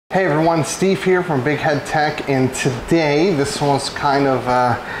Hey everyone, Steve here from Big Head Tech, and today this was kind of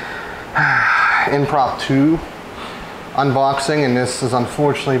impromptu unboxing, and this is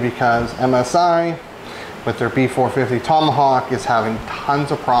unfortunately because MSI with their B450 Tomahawk is having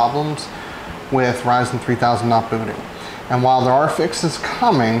tons of problems with Ryzen 3000 not booting. And while there are fixes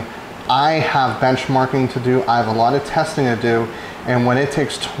coming, I have benchmarking to do, I have a lot of testing to do, and when it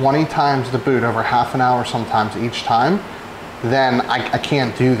takes 20 times to boot, over half an hour sometimes each time, then I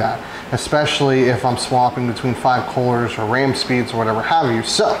can't do that, especially if I'm swapping between 5 coolers or RAM speeds or whatever have you.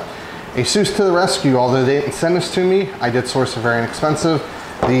 So, Asus to the rescue. Although they didn't send this to me, I did source a very inexpensive,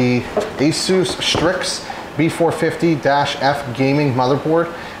 the Asus Strix B450-F gaming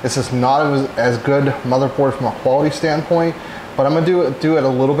motherboard. This is not as good motherboard from a quality standpoint, but I'm gonna do it a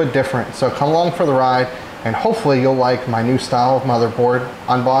little bit different. So come along for the ride, and hopefully you'll like my new style of motherboard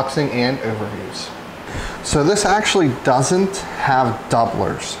unboxing and overviews. So this actually doesn't have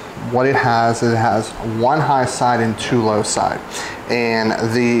doublers. What it has one high side and 2 low side. And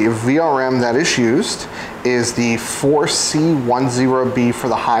the VRM that is used is the 4C10B for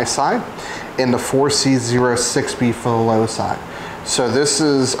the high side and the 4C06B for the low side. So this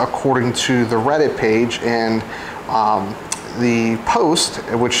is according to the Reddit page, and the post,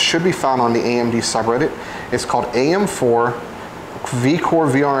 which should be found on the AMD subreddit, is called AM4 V-Core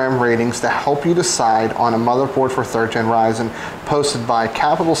VRM ratings to help you decide on a motherboard for 3rd gen Ryzen, posted by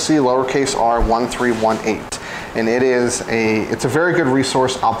capital C lowercase r 1318. And it's a very good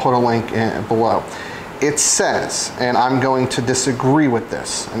resource. I'll put a link below. It says, and I'm going to disagree with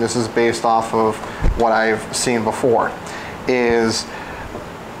this, and this is based off of what I've seen before, is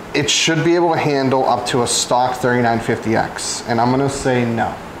it should be able to handle up to a stock 3950X, and I'm going to say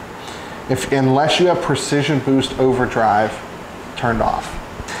no. Unless you have precision boost overdrive turned off.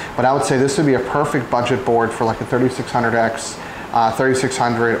 But I would say this would be a perfect budget board for like a 3600X,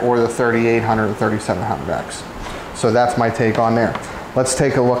 3600, or the 3800 or 3700X. So that's my take on there. Let's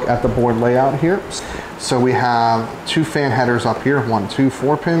take a look at the board layout here. So we have 2 fan headers up here, 1, 2,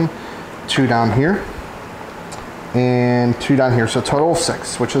 4-pin, 2 down here, and 2 down here. So total of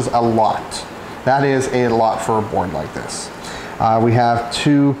 6, which is a lot. That is a lot for a board like this. We have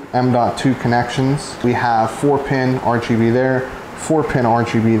 2 M.2 connections. We have 4-pin RGB there, 4-pin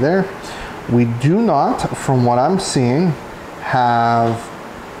RGB there. We do not, from what I'm seeing, have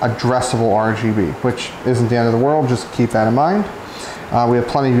addressable RGB, which isn't the end of the world, just keep that in mind. We have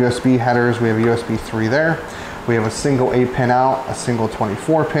plenty of USB headers. We have a USB 3 there. We have a single 8-pin out, a single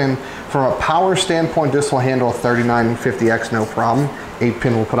 24-pin. From a power standpoint, this will handle a 3950X no problem.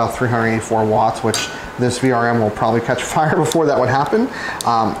 8-pin will put out 384 watts, which this VRM will probably catch fire before that would happen.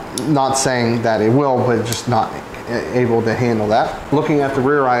 Not saying that it will, but just not able to handle that. Looking at the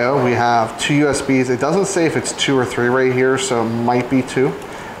rear I/O, we have 2 USBs. It doesn't say if it's 2 or 3 right here, so it might be 2.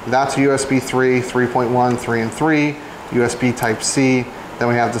 That's USB 3, 3.1, 3 and 3, USB Type C. Then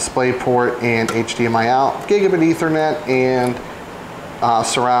we have DisplayPort and HDMI out, Gigabit Ethernet, and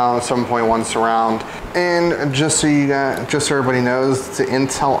surround, 7.1 surround. And just so everybody knows, it's the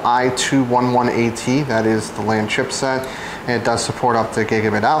Intel i211AT, that is the LAN chipset, and it does support up to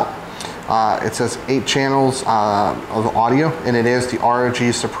Gigabit out. It says 8 channels of audio, and it is the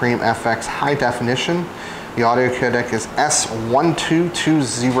ROG Supreme FX High Definition. The audio codec is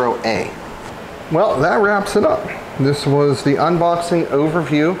S1220A. Well, that wraps it up. This was the unboxing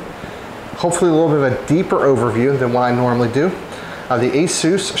overview. Hopefully a little bit of a deeper overview than what I normally do. The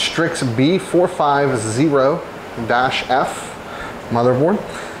Asus Strix B450-F motherboard.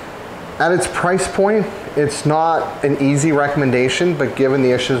 At its price point, it's not an easy recommendation, but given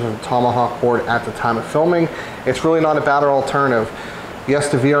the issues with the Tomahawk board at the time of filming, it's really not a bad alternative. Yes,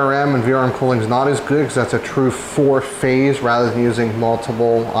 the VRM and VRM cooling is not as good because that's a true 4-phase rather than using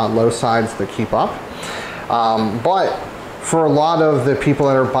multiple low sides to keep up. But for a lot of the people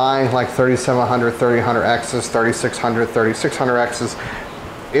that are buying like 3700, 3000Xs, 3600, 3600Xs,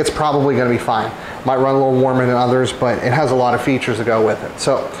 it's probably going to be fine. Might run a little warmer than others, but it has a lot of features to go with it.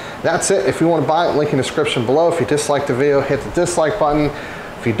 So that's it. If you want to buy it, link in the description below. If you dislike the video, hit the dislike button.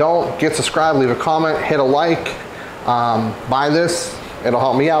 If you don't, get subscribed, leave a comment, hit a like. Buy this. It'll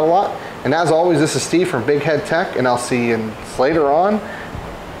help me out a lot. And as always, this is Steve from Big Head Tech, and I'll see you later on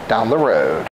down the road.